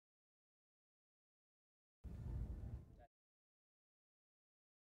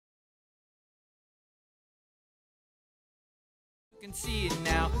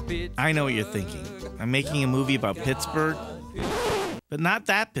I know what you're thinking. I'm making a movie about Pittsburgh, but not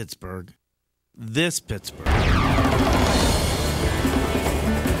that Pittsburgh. This Pittsburgh.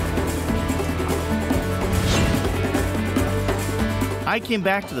 I came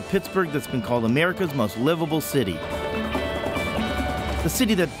back to the Pittsburgh that's been called America's most livable city. The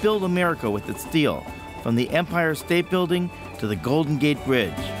city that built America with its steel, from the Empire State Building to the Golden Gate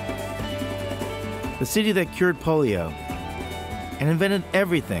Bridge. The city that cured polio and invented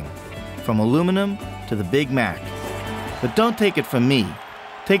everything, from aluminum to the Big Mac. But don't take it from me.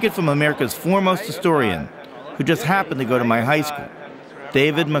 Take it from America's foremost historian, who just happened to go to my high school,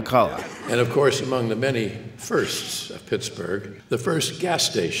 David McCullough. And of course, among the many firsts of Pittsburgh, the first gas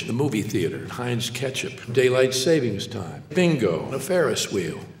station, the movie theater, Heinz Ketchup, daylight savings time, bingo, a Ferris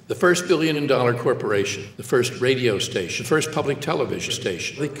wheel, the first billion-dollar corporation, the first radio station, the first public television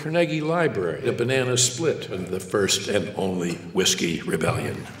station, the Carnegie Library, the banana split, and the first and only whiskey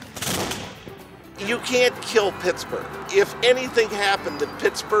rebellion. You can't kill Pittsburgh. If anything happened that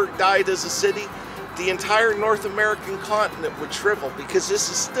Pittsburgh died as a city, the entire North American continent would shrivel, because this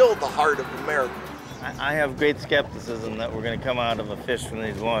is still the heart of America. I have great skepticism that we're going to come out of a fish from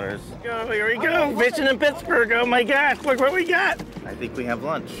these waters. Oh, here we go, fishing in Pittsburgh. Oh my gosh, look what we got. I think we have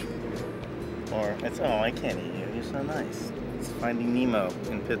lunch. Or it's, oh, I can't eat you. You're so nice. It's Finding Nemo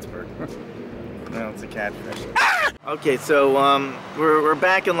in Pittsburgh. No, it's a catfish. Ah! Okay, so we're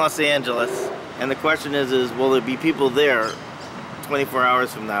back in Los Angeles, and the question is will there be people there 24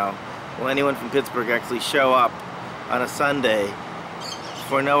 hours from now? Will anyone from Pittsburgh actually show up on a Sunday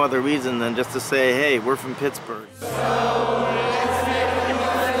for no other reason than just to say, hey, we're from Pittsburgh?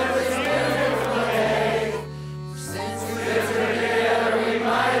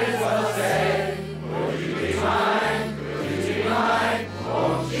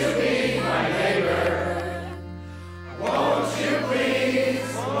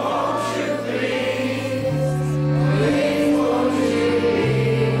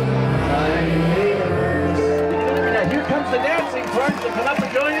 The dancing part, so come up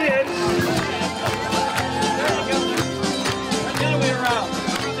and join in. There you go. The other way around.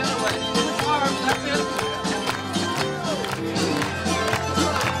 The other way. Switch arms, that's it.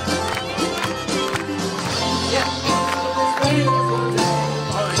 Yeah.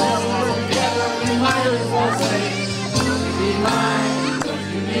 Together we might as well say, be mine, will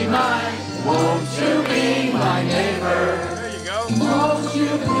you be mine? Won't you be my neighbor? There you go. Won't you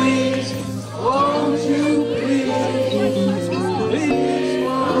please? Won't you please?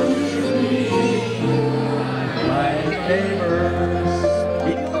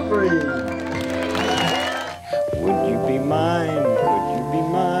 Would you be mine? Would you be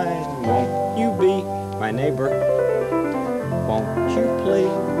mine? Won't you be my neighbor? Won't you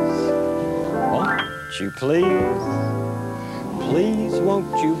please? Won't you please? Please won't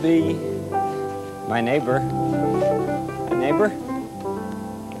you be my neighbor? My neighbor?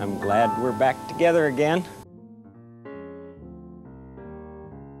 I'm glad we're back together again.